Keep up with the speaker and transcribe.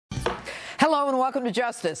Hello and welcome to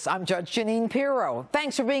Justice. I'm Judge Jeanine Pirro.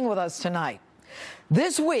 Thanks for being with us tonight.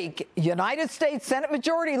 This week, United States Senate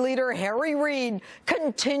Majority Leader Reid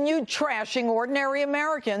continued trashing ordinary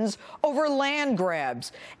Americans over land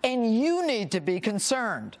grabs. And you need to be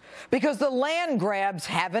concerned because the land grabs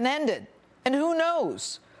haven't ended. And who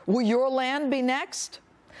knows, will your land be next?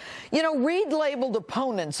 You know, Reid labeled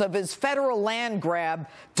opponents of his federal land grab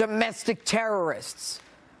domestic terrorists.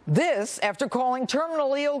 This after calling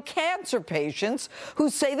terminally ill cancer patients who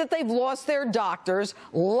say that they've lost their doctors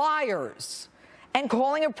liars, and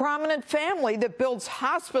calling a prominent family that builds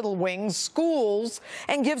hospital wings, schools,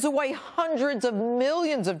 and gives away hundreds of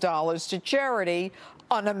millions of dollars to charity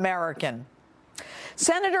un-American.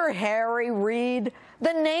 Senator Reid,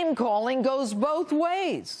 the name-calling goes both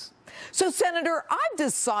ways. So, Senator, I've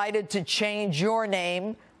decided to change your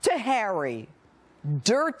name to Harry.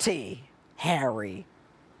 Dirty Harry.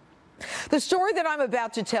 The story that I'm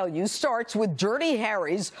about to tell you starts with Dirty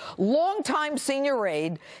Harry's longtime senior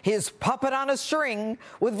aide, his puppet on a string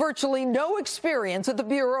with virtually no experience at the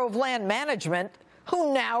Bureau of Land Management,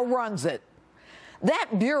 who now runs it.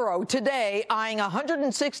 That bureau today eyeing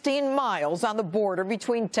 116 miles on the border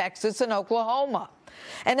between Texas and Oklahoma,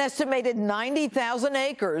 an estimated 90,000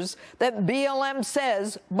 acres that BLM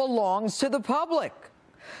says belongs to the public.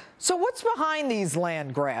 So what's behind these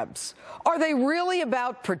land grabs? Are they really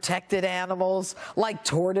about protected animals like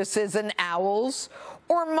tortoises and owls?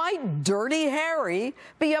 Or might Dirty Harry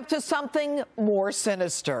be up to something more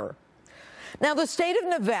sinister? Now, the state of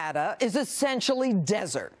Nevada is essentially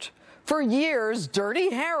desert. For years, Dirty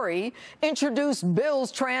Harry introduced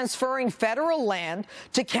bills transferring federal land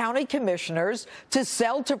to county commissioners to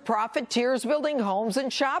sell to profiteers building homes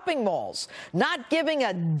and shopping malls, not giving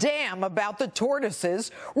a damn about the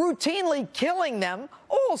tortoises, routinely killing them,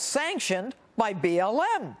 all sanctioned by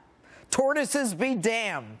BLM. Tortoises be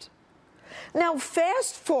damned. Now,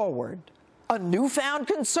 fast forward. A newfound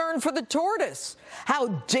concern for the tortoise. How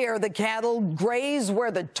dare the cattle graze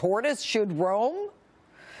where the tortoise should roam?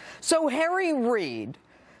 So Reid,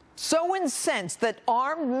 so incensed that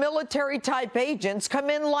armed military-type agents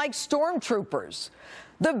come in like stormtroopers.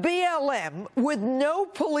 The BLM, with no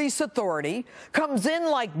police authority, comes in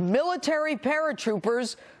like military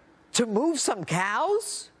paratroopers to move some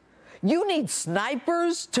cows? You need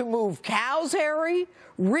snipers to move cows, Harry?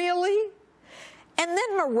 Really? And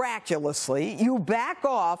then miraculously, you back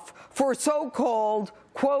off for so-called,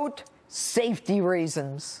 quote, safety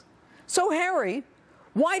reasons. So, Harry,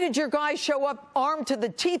 why did your guys show up armed to the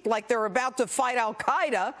teeth like they're about to fight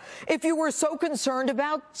al-Qaeda if you were so concerned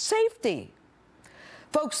about safety?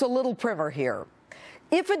 Folks, a little primer here.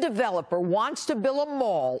 If a developer wants to build a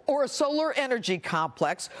mall or a solar energy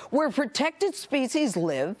complex where protected species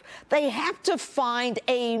live, they have to find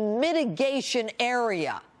a mitigation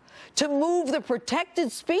area to move the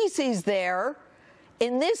protected species there,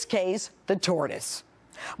 in this case, the tortoise.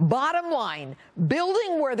 Bottom line,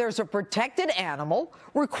 building where there's a protected animal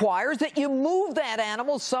requires that you move that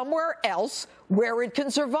animal somewhere else where it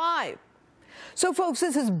can survive. So, folks,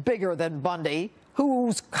 this is bigger than Bundy,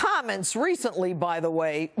 whose comments recently, by the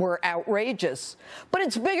way, were outrageous. But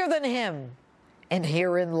it's bigger than him. And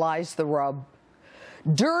herein lies the rub.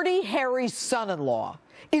 Dirty Harry's son-in-law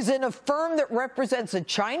is in a firm that represents a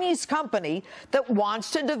Chinese company that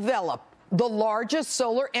wants to develop the largest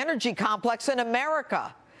solar energy complex in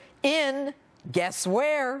America, in, guess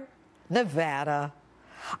where? Nevada.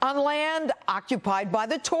 On land occupied by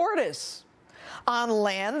the tortoise. On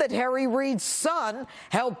land that Reid's son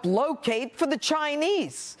helped locate for the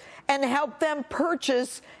Chinese and helped them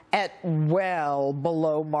purchase at well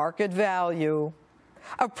below market value.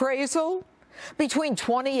 Appraisal? Between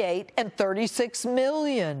 28 and 36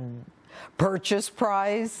 million. Purchase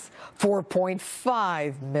price?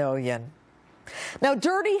 4.5 million. Now,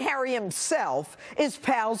 Dirty Harry himself is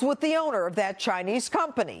pals with the owner of that Chinese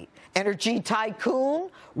company, energy tycoon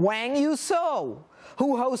Wang Yuso,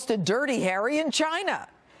 who hosted Dirty Harry in China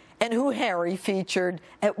and who Harry featured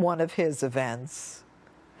at one of his events.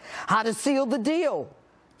 How to seal the deal?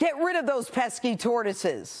 Get rid of those pesky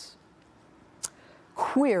tortoises.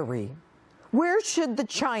 Query: where should the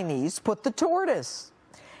Chinese put the tortoise?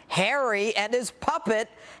 Harry and his puppet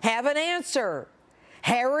have an answer.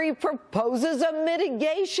 Harry proposes a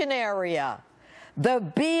mitigation area. The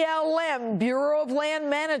BLM, Bureau of Land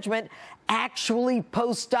Management, actually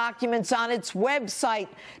posts documents on its website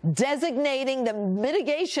designating the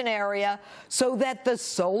mitigation area so that the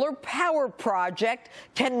solar power project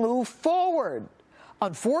can move forward.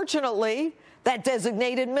 Unfortunately, that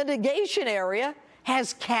designated mitigation area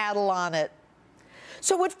has cattle on it.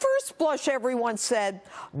 So at first blush, everyone said,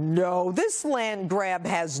 no, this land grab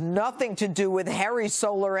has nothing to do with Harry's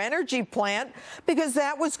solar energy plant because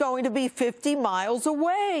that was going to be 50 miles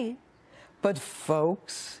away. But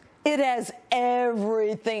folks, it has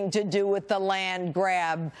everything to do with the land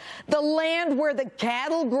grab. The land where the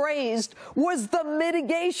cattle grazed was the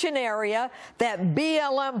mitigation area that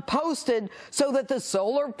BLM posted so that the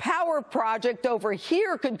solar power project over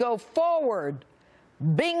here could go forward.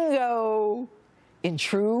 Bingo! In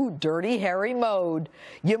true Dirty Harry mode,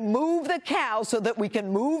 you move the cow so that we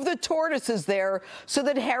can move the tortoises there so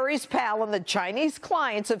that Harry's pal and the Chinese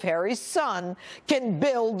clients of Harry's son can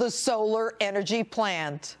build the solar energy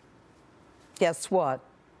plant. Guess what?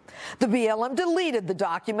 The BLM deleted the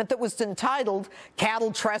document that was entitled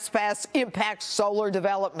Cattle Trespass Impacts Solar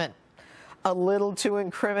Development. A little too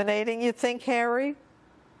incriminating, you think, Harry?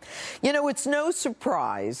 You know, it's no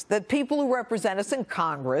surprise that people who represent us in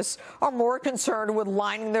Congress are more concerned with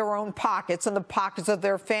lining their own pockets and the pockets of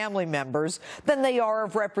their family members than they are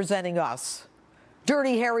of representing us.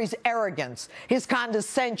 Dirty Harry's arrogance, his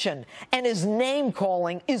condescension, and his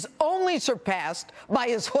name-calling is only surpassed by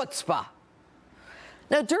his chutzpah.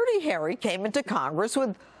 Now, Dirty Harry came into Congress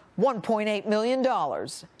with $1.8 million.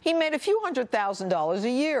 He made a few $100,000 a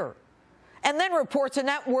year, and then reports a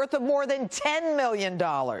net worth of more than $10 million.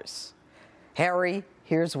 Harry,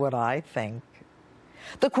 here's what I think.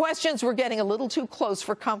 The questions were getting a little too close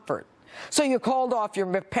for comfort, so you called off your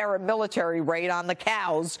paramilitary raid on the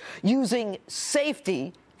cows using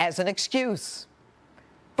safety as an excuse.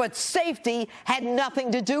 But safety had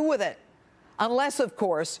nothing to do with it, unless, of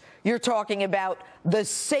course, you're talking about the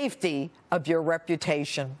safety of your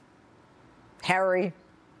reputation. Harry,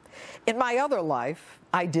 in my other life,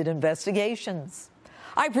 I did investigations.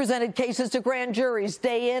 I presented cases to grand juries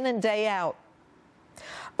day in and day out.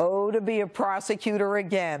 Oh, to be a prosecutor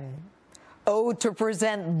again. Oh, to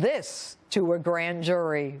present this to a grand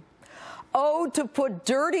jury. Oh, to put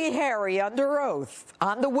Dirty Harry under oath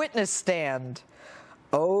on the witness stand.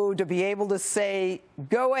 Oh, to be able to say,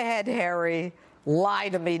 go ahead, Harry, lie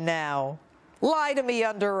to me now. Lie to me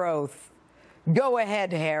under oath. Go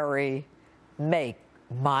ahead, Harry, make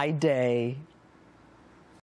my day.